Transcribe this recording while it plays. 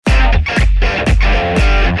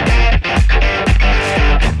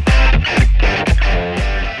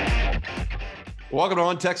Welcome to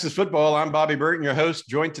On Texas Football. I'm Bobby Burton, your host,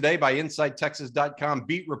 joined today by InsideTexas.com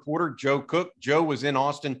beat reporter Joe Cook. Joe was in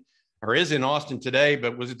Austin, or is in Austin today,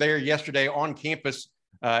 but was there yesterday on campus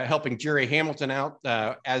helping Jerry Hamilton out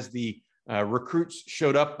as the recruits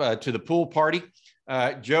showed up to the pool party.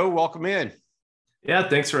 Joe, welcome in. Yeah,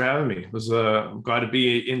 thanks for having me. I'm glad to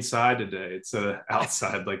be inside today. It's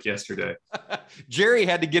outside like yesterday. Jerry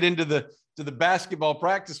had to get into the basketball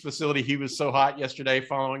practice facility. He was so hot yesterday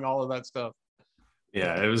following all of that stuff.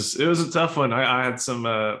 Yeah, it was a tough one. I had some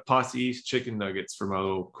Posse East chicken nuggets for my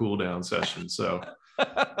little cool down session. So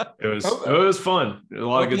it was fun. A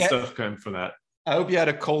lot of good stuff came from that. I hope you had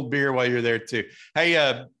a cold beer while you're there too.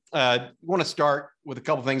 Hey, want to start with a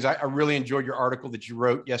couple things. I really enjoyed your article that you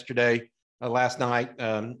wrote yesterday, last night,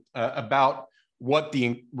 about what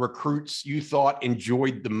the recruits you thought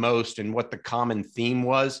enjoyed the most and what the common theme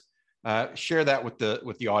was. Share that with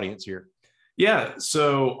the audience here. Yeah.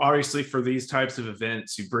 So obviously for these types of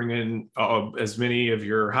events, you bring in as many of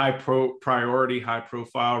your high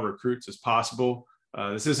profile recruits as possible.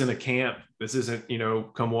 This isn't a camp. This isn't,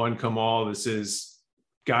 come one, come all. This is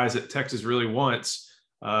guys that Texas really wants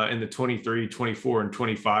in the 23, 24, and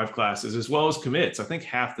 25 classes, as well as commits. I think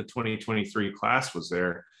half the 2023 class was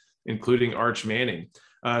there, including Arch Manning.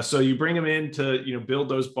 So you bring them in to, build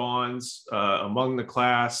those bonds among the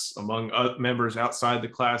class, among members outside the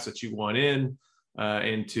class that you want in,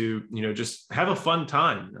 and to, just have a fun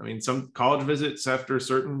time. I mean, some college visits after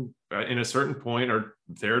in a certain point are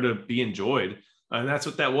there to be enjoyed. And that's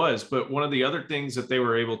what that was. But one of the other things that they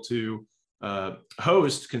were able to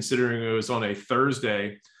host, considering it was on a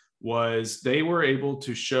Thursday, was they were able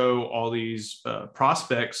to show all these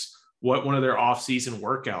prospects what one of their off-season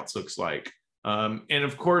workouts looks like. And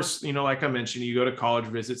of course, like I mentioned, you go to college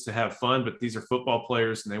visits to have fun, but these are football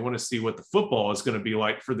players and they want to see what the football is going to be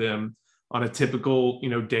like for them on a typical,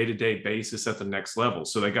 day-to-day basis at the next level.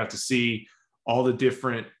 So they got to see all the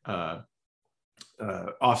different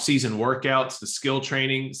off-season workouts, the skill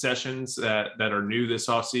training sessions that are new this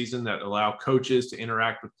off-season that allow coaches to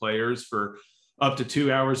interact with players for up to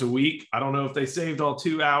 2 hours a week. I don't know if they saved all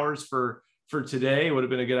 2 hours for today. It would have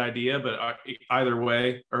been a good idea, but either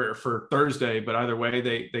way, or for Thursday, but either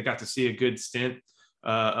way, they got to see a good stint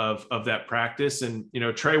of that practice. And,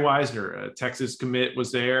 Trey Wisner, a Texas commit,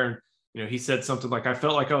 was there. And, he said something like, I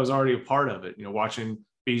felt like I was already a part of it, watching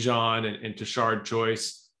Bijan and Tashard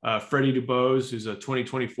Choice, Freddie DuBose, who's a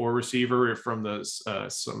 2024 receiver from the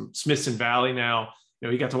some Smithson Valley now.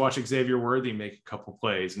 He got to watch Xavier Worthy make a couple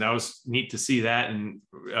plays, and that was neat to see that. And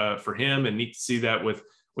for him, and neat to see that with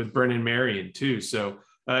Brennan Marion too. So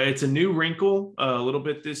it's a new wrinkle a little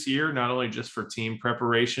bit this year, not only just for team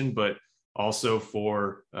preparation, but also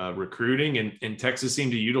for recruiting. And Texas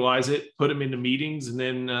seemed to utilize it, put them into meetings, and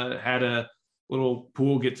then had a little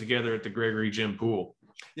pool get together at the Gregory Gym pool.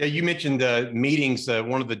 Yeah, you mentioned meetings.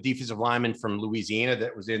 One of the defensive linemen from Louisiana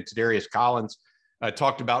that was in, Tadarius Collins,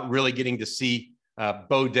 talked about really getting to see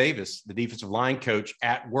Bo Davis, the defensive line coach,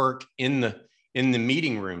 at work in the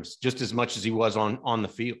meeting rooms just as much as he was on the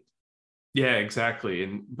field. Yeah, exactly.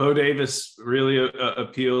 And Bo Davis really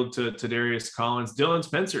appealed to Darius Collins. Dylan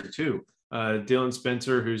Spencer too. Dylan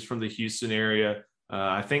Spencer, who's from the Houston area.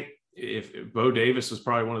 I think if Bo Davis was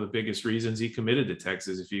probably one of the biggest reasons he committed to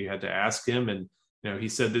Texas, if you had to ask him. And, he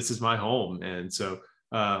said, this is my home. And so,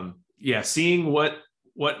 seeing what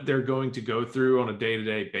they're going to go through on a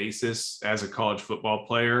day-to-day basis as a college football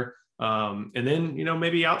player, and then,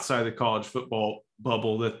 maybe outside the college football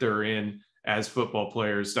bubble that they're in as football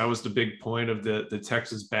players. That was the big point of the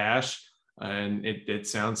Texas Bash. And it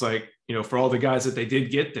sounds like, for all the guys that they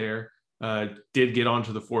did get there, did get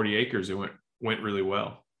onto the 40 acres. It went really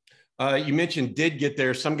well. You mentioned did get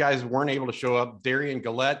there. Some guys weren't able to show up. Darian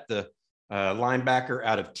Gillette, the linebacker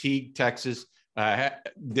out of Teague, Texas,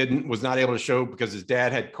 was not able to show because his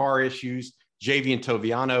dad had car issues. Javian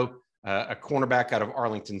Toviano, a cornerback out of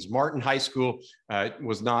Arlington's Martin High School,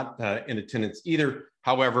 was not in attendance either.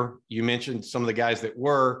 However, you mentioned some of the guys that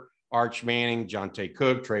were: Arch Manning, Jonte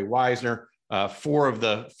Cook, Trey Wisner, 4 of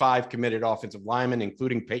the 5 committed offensive linemen,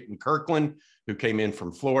 including Peyton Kirkland, who came in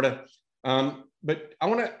from Florida. But I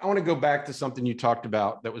want to go back to something you talked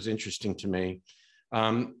about that was interesting to me.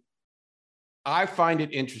 I find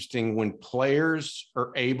it interesting when players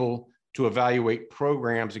are able to evaluate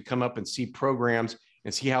programs and come up and see programs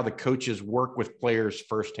and see how the coaches work with players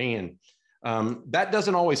firsthand. That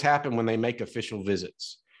doesn't always happen when they make official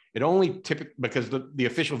visits. It only typically, because the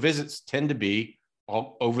official visits tend to be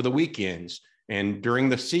all over the weekends and during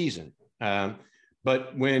the season.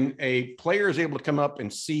 But when a player is able to come up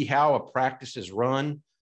and see how a practice is run,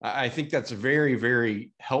 I think that's very,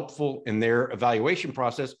 very helpful in their evaluation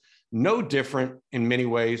process, no different in many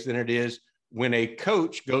ways than it is when a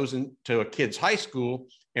coach goes into a kid's high school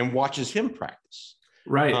and watches him practice,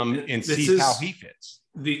 right, and sees how he fits.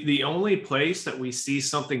 The only place that we see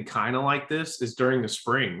something kind of like this is during the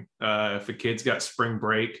spring. If a kid's got spring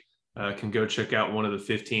break, can go check out one of the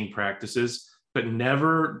 15 practices, but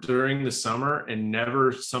never during the summer, and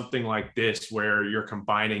never something like this where you're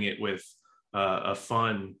combining it with a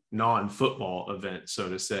fun non-football event, so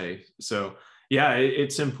to say. So yeah,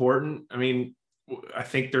 it's important. I mean, I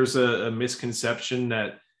think there's a misconception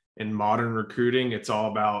that in modern recruiting, it's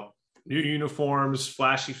all about new uniforms,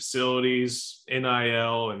 flashy facilities,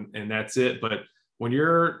 NIL, and that's it. But when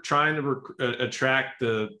you're trying to attract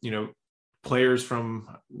the, players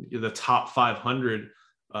from the top 500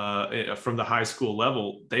 from the high school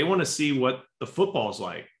level, they want to see what the football's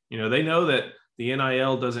like. They know that the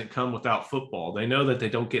NIL doesn't come without football. They know that they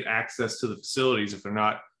don't get access to the facilities if they're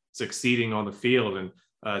not succeeding on the field.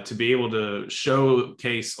 And to be able to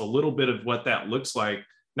showcase a little bit of what that looks like,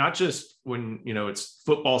 not just when, it's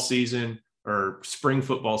football season or spring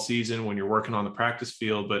football season when you're working on the practice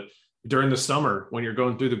field, but during the summer when you're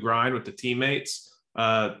going through the grind with the teammates,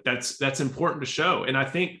 that's important to show. And I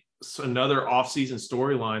think another off-season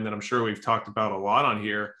storyline that I'm sure we've talked about a lot on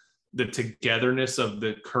here, the togetherness of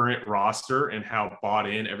the current roster and how bought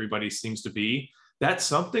in everybody seems to be. That's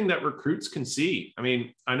something that recruits can see. I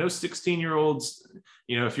mean, I know 16-year-olds,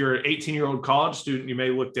 if you're an 18-year-old college student, you may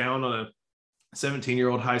look down on a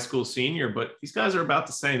 17-year-old high school senior, but these guys are about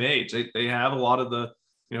the same age. They have a lot of the,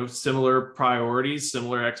 similar priorities,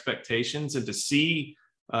 similar expectations. And to see,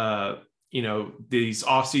 these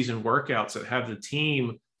off-season workouts that have the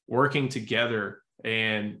team working together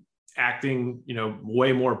and acting,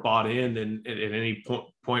 way more bought in than at any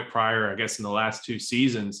point prior, I guess, in the last 2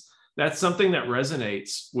 seasons, that's something that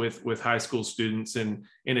resonates with high school students. And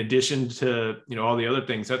in addition to, all the other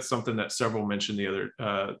things, that's something that several mentioned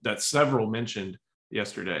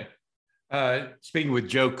yesterday. Speaking with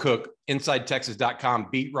Joe Cook, InsideTexas.com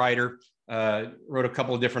beat writer, wrote a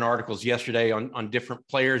couple of different articles yesterday on different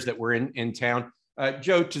players that were in town.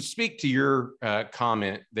 Joe, to speak to your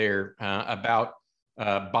comment there about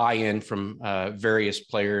buy-in from various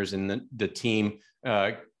players and the team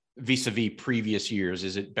vis-a-vis previous years,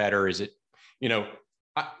 is it better? Is it,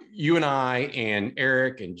 you and I and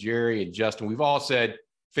Eric and Jerry and Justin, we've all said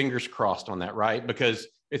fingers crossed on that, right? Because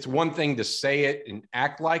it's one thing to say it and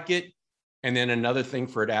act like it, and then another thing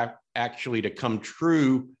for it actually to come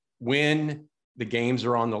true when the games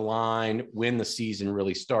are on the line, when the season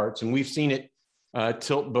really starts. And we've seen it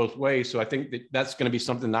tilt both ways. So I think that's going to be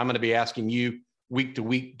something that I'm going to be asking you week to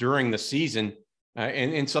week during the season,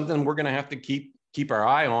 and something we're going to have to keep our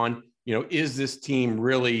eye on. Is this team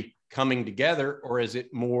really coming together, or is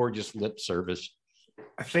it more just lip service?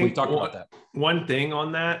 I think we talked about that. One thing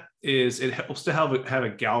on that is it helps to have a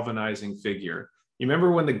galvanizing figure. You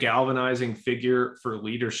remember when the galvanizing figure for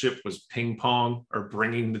leadership was ping pong, or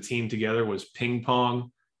bringing the team together was ping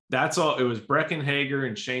pong? That's all. It was Breckenhager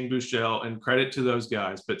and Shane Buechele, and credit to those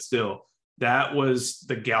guys, but still, that was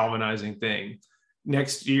the galvanizing thing.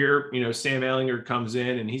 Next year, Sam Ehlinger comes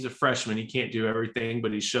in and he's a freshman. He can't do everything,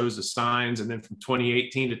 but he shows the signs. And then from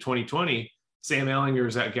 2018 to 2020, Sam Ehlinger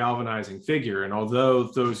is that galvanizing figure. And although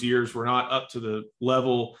those years were not up to the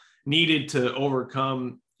level needed to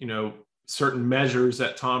overcome, certain measures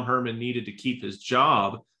that Tom Herman needed to keep his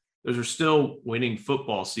job, those are still winning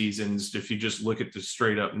football seasons if you just look at the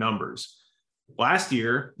straight up numbers. Last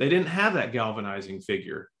year, they didn't have that galvanizing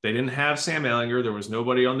figure. They didn't have Sam Ehlinger. There was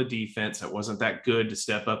nobody on the defense that wasn't that good to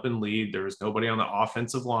step up and lead. There was nobody on the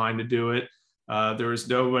offensive line to do it. There was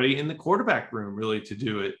nobody in the quarterback room really to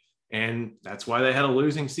do it. And that's why they had a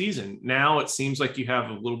losing season. Now it seems like you have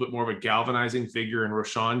a little bit more of a galvanizing figure in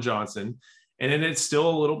Roschon Johnson. And then it's still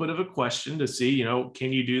a little bit of a question to see,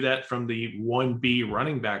 can you do that from the 1B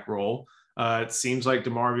running back role? It seems like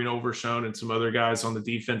DeMarvion Overshown and some other guys on the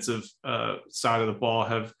defensive side of the ball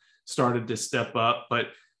have started to step up. But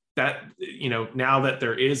that, now that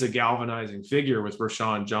there is a galvanizing figure with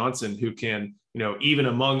Roschon Johnson who can, even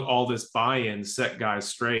among all this buy-in, set guys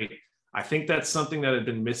straight, I think that's something that had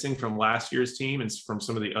been missing from last year's team and from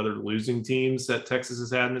some of the other losing teams that Texas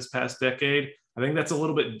has had in this past decade. I think that's a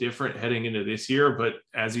little bit different heading into this year. But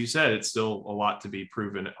as you said, it's still a lot to be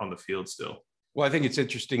proven on the field still. Well, I think it's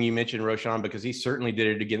interesting you mentioned Roschon, because he certainly did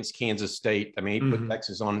it against Kansas State. I mean, he put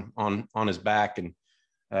Texas on his back and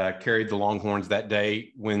carried the Longhorns that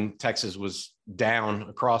day when Texas was down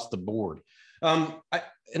across the board.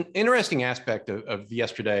 An interesting aspect of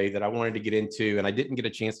yesterday that I wanted to get into, and I didn't get a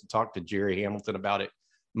chance to talk to Jerry Hamilton about it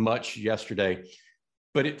much yesterday,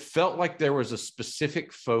 but it felt like there was a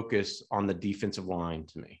specific focus on the defensive line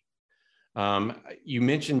to me. You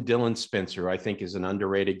mentioned Dylan Spencer, I think is an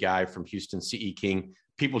underrated guy from Houston CE King.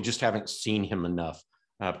 People just haven't seen him enough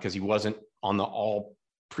because he wasn't on the all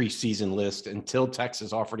preseason list until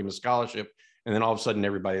Texas offered him a scholarship. And then all of a sudden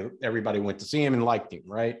everybody went to see him and liked him,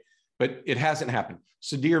 right? But it hasn't happened.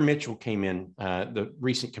 Sadir Mitchell came in, the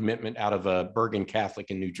recent commitment out of Bergen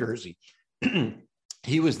Catholic in New Jersey.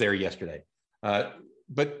 He was there yesterday.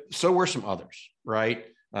 But so were some others, right?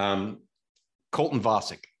 Colton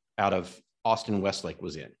Vasek out of Austin Westlake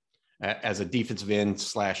was in as a defensive end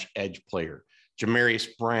 / edge player. Jamarius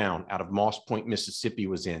Brown out of Moss Point, Mississippi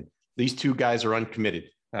was in. These two guys are uncommitted.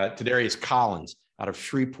 Tadarius Collins out of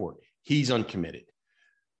Shreveport, he's uncommitted.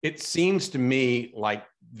 It seems to me like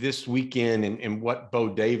this weekend and what Bo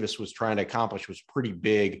Davis was trying to accomplish was pretty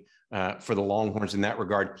big for the Longhorns in that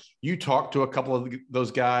regard. You talked to a couple of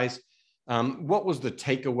those guys. What was the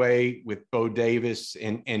takeaway with Bo Davis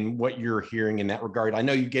and what you're hearing in that regard? I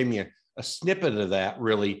know you gave me a snippet of that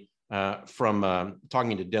really from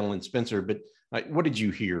talking to Dylan Spencer, but what did you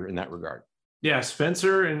hear in that regard? Yeah,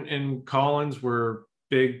 Spencer and Collins were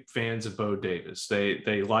big fans of Bo Davis.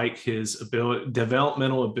 They like his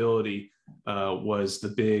developmental ability was the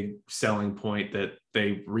big selling point that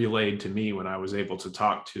they relayed to me when I was able to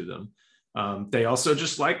talk to them. They also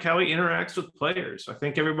just like how he interacts with players. I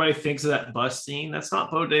think everybody thinks of that bus scene. That's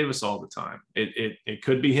not Bo Davis all the time. It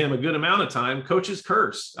could be him a good amount of time. Coaches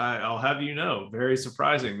curse. I'll have you know, very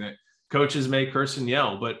surprising that coaches may curse and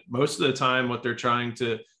yell, but most of the time what they're trying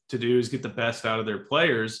to do is get the best out of their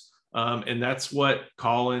players. And that's what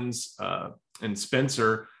Collins and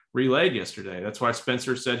Spencer relayed yesterday. That's why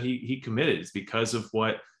Spencer said he committed. It's because of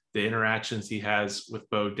what the interactions he has with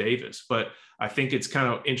Bo Davis. But I think it's kind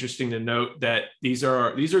of interesting to note that these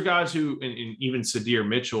are guys who, and even Sadir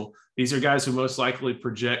Mitchell, these are guys who most likely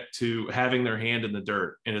project to having their hand in the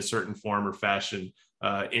dirt in a certain form or fashion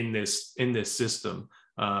in this system.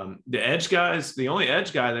 The edge guys, the only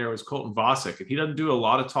edge guy there was Colton Vasek, and he doesn't do a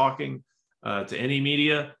lot of talking to any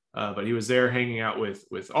media, but he was there hanging out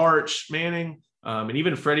with Arch Manning. And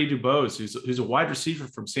even Freddie Dubose, who's a wide receiver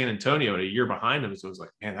from San Antonio and a year behind him. So it was like,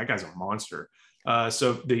 man, that guy's a monster.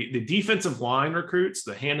 So the defensive line recruits,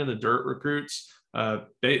 the hand in the dirt recruits,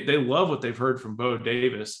 they love what they've heard from Bo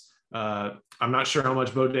Davis. I'm not sure how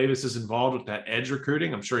much Bo Davis is involved with that edge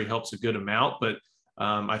recruiting. I'm sure he helps a good amount, but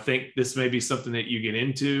I think this may be something that you get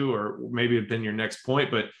into, or maybe have been your next point,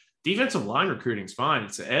 but defensive line recruiting is fine.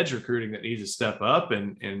 It's the edge recruiting that needs to step up,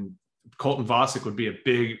 and Colton Vasek would be a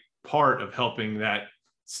big part of helping that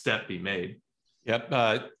step be made. Yep.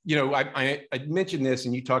 I mentioned this,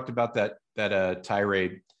 and you talked about that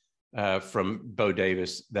tirade from Bo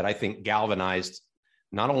Davis that I think galvanized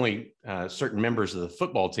not only certain members of the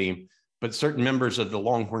football team, but certain members of the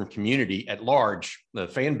Longhorn community at large, the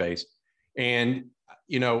fan base. And,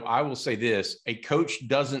 I will say this, a coach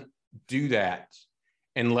doesn't do that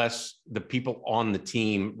unless the people on the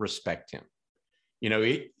team respect him.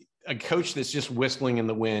 A coach that's just whistling in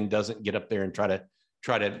the wind doesn't get up there and try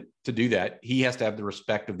to do that. He has to have the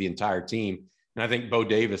respect of the entire team. And I think Bo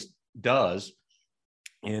Davis does.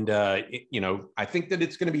 And, I think that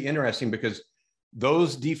it's going to be interesting because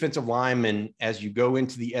those defensive linemen, as you go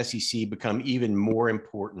into the SEC, become even more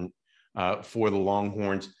important for the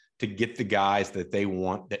Longhorns to get the guys that they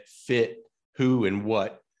want that fit who and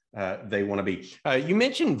what they want to be. You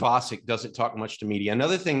mentioned Vasek doesn't talk much to media.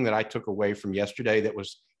 Another thing that I took away from yesterday that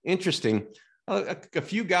was interesting, a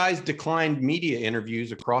few guys declined media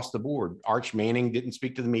interviews across the board. Arch Manning didn't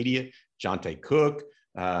speak to the media. Jonte Cook,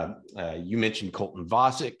 you mentioned Colton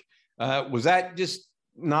Vasek. Was that just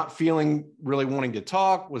not feeling really wanting to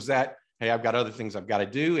talk? Was that, hey, I've got other things I've got to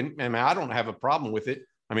do? And I don't have a problem with it.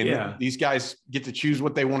 I mean, These guys get to choose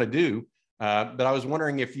what they want to do. But I was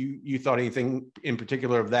wondering if you thought anything in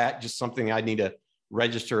particular of that, just something I need to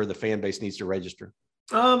register, or the fan base needs to register.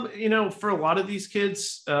 For a lot of these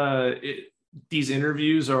kids, these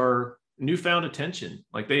interviews are newfound attention.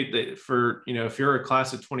 Like they for, if you're a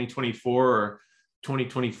class of 2024 or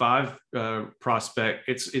 2025 prospect,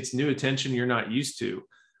 it's new attention you're not used to.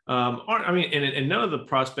 And none of the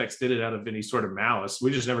prospects did it out of any sort of malice.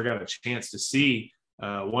 We just never got a chance to see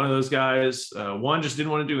one of those guys. One just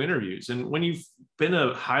didn't want to do interviews. And when you've been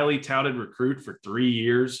a highly touted recruit for 3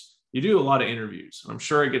 years, you do a lot of interviews. I'm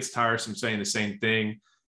sure it gets tiresome saying the same thing,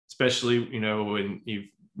 especially, when you've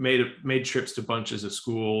made trips to bunches of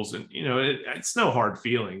schools, and, it's no hard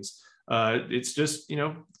feelings. It's just,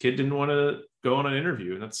 kid didn't want to go on an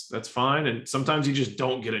interview, and that's fine. And sometimes you just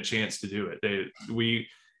don't get a chance to do it. We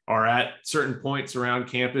are at certain points around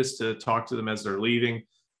campus to talk to them as they're leaving.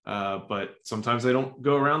 But sometimes they don't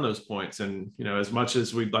go around those points. And, as much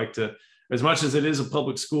as we'd like to as much as it is a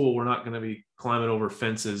public school, we're not going to be climbing over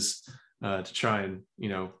fences to try and,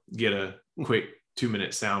 get a quick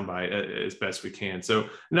 2-minute soundbite as best we can. So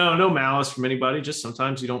no malice from anybody. Just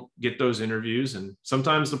sometimes you don't get those interviews, and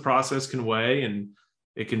sometimes the process can weigh and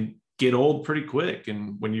it can get old pretty quick.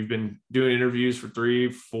 And when you've been doing interviews for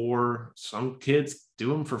 3, 4, some kids do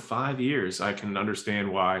them for 5 years, I can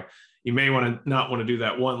understand why you may not want to do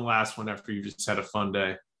that one last one after you just had a fun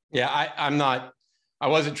day. Yeah, I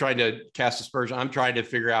wasn't trying to cast aspersion. I'm trying to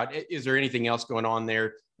figure out, is there anything else going on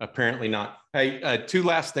there? Apparently not. Hey, 2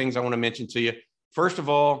 last things I want to mention to you. First of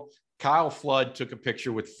all, Kyle Flood took a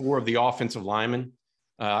picture with 4 of the offensive linemen.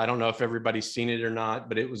 I don't know if everybody's seen it or not,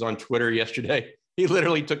 but it was on Twitter yesterday. He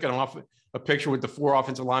literally took a picture with the 4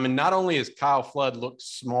 offensive linemen. Not only is Kyle Flood look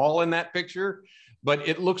small in that picture, but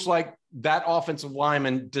it looks like that offensive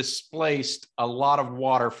lineman displaced a lot of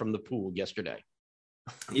water from the pool yesterday.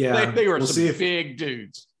 Yeah, they were some big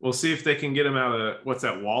dudes. We'll see if they can get him out of what's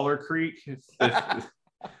that, Waller Creek?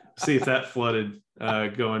 See if that flooded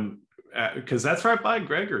going, because that's right by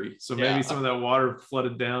Gregory. So maybe some of that water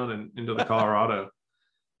flooded down and into the Colorado.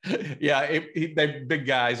 Yeah, they big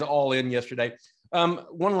guys all in yesterday.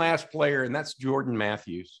 One last player, and that's Jordan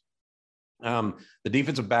Matthews, the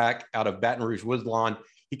defensive back out of Baton Rouge Woodlawn.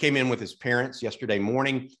 He came in with his parents yesterday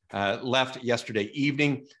morning, left yesterday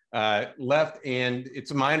evening, and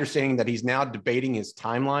it's my understanding that he's now debating his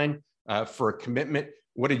timeline for a commitment.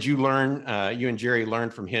 What did you learn? You and Jerry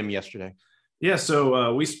learned from him yesterday. Yeah,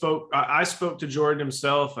 so we spoke. I spoke to Jordan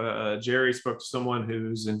himself. Jerry spoke to someone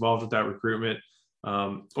who's involved with that recruitment.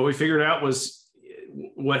 What we figured out was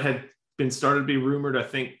what had been started to be rumored, I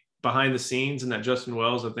think, behind the scenes, and that Justin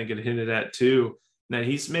Wells, I think, had hinted at too, that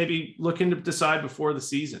he's maybe looking to decide before the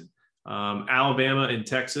season. Alabama and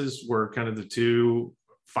Texas were kind of the 2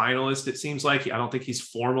 finalists, it seems like. I don't think he's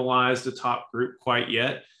formalized a top group quite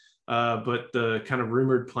yet, but the kind of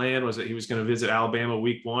rumored plan was that he was going to visit Alabama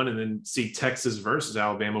week 1 and then see Texas versus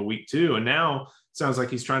Alabama week 2. And now it sounds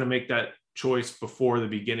like he's trying to make that choice before the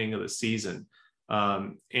beginning of the season.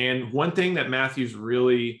 And one thing that Matthews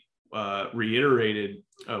really reiterated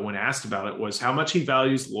when asked about it was how much he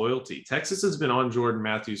values loyalty. Texas has been on Jordan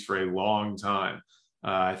Matthews for a long time.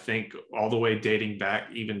 I think all the way dating back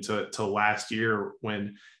even to last year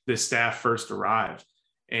when this staff first arrived.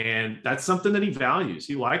 And that's something that he values.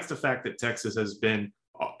 He likes the fact that Texas has been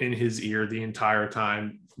in his ear the entire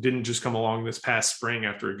time. Didn't just come along this past spring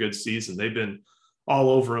after a good season. They've been all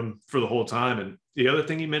over him for the whole time. And the other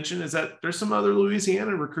thing he mentioned is that there's some other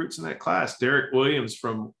Louisiana recruits in that class. Derek Williams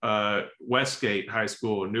from Westgate High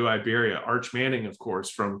School in New Iberia, Arch Manning, of course,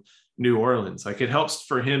 from New Orleans. Like, it helps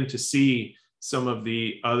for him to see some of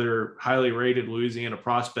the other highly rated Louisiana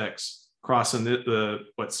prospects crossing the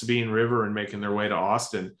Sabine River and making their way to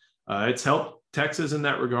Austin. It's helped Texas in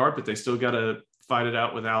that regard, but they still got to fight it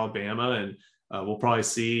out with Alabama. And we'll probably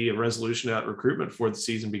see a resolution to that recruitment before the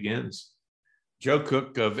season begins. Joe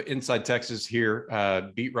Cook of Inside Texas here,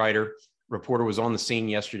 beat writer, reporter, was on the scene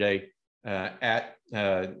yesterday at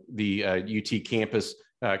the UT campus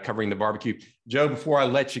covering the barbecue. Joe, before I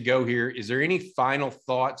let you go here, is there any final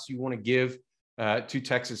thoughts you want to give to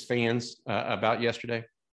Texas fans about yesterday?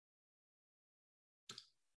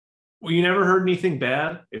 Well, you never heard anything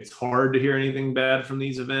bad. It's hard to hear anything bad from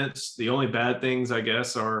these events. The only bad things, I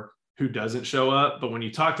guess, are who doesn't show up. But when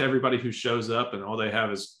you talk to everybody who shows up and all they have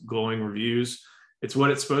is glowing reviews, it's what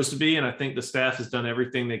it's supposed to be. And I think the staff has done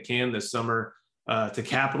everything they can this summer to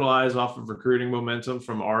capitalize off of recruiting momentum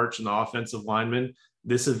from Arch and the offensive linemen.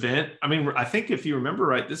 This event, I mean, I think if you remember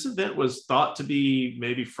right, this event was thought to be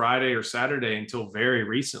maybe Friday or Saturday until very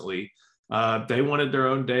recently. They wanted their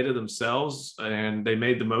own day to themselves and they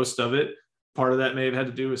made the most of it. Part of that may have had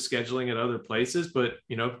to do with scheduling at other places, but,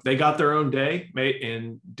 they got their own day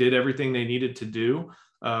and did everything they needed to do,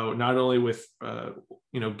 not only with,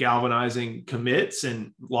 galvanizing commits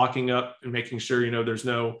and locking up and making sure, there's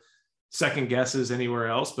no second guesses anywhere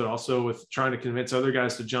else, but also with trying to convince other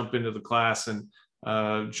guys to jump into the class and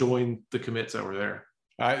join the commits that were there.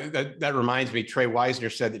 That reminds me, Trey Wisner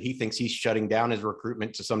said that he thinks he's shutting down his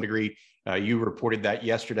recruitment to some degree. You reported that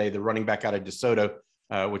yesterday, the running back out of DeSoto,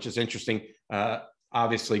 which is interesting.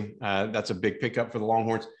 Obviously, that's a big pickup for the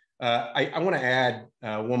Longhorns. I want to add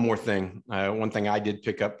one more thing. One thing I did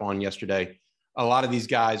pick up on yesterday. A lot of these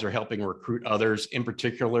guys are helping recruit others, in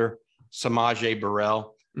particular, Samaje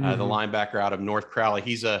Burrell, the linebacker out of North Crowley.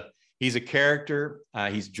 He's a character.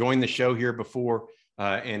 He's joined the show here before,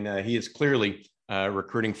 and he is clearly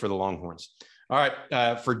recruiting for the Longhorns. All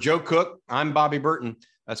right. For Joe Cook, I'm Bobby Burton.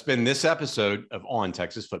 That's been this episode of On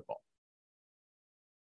Texas Football.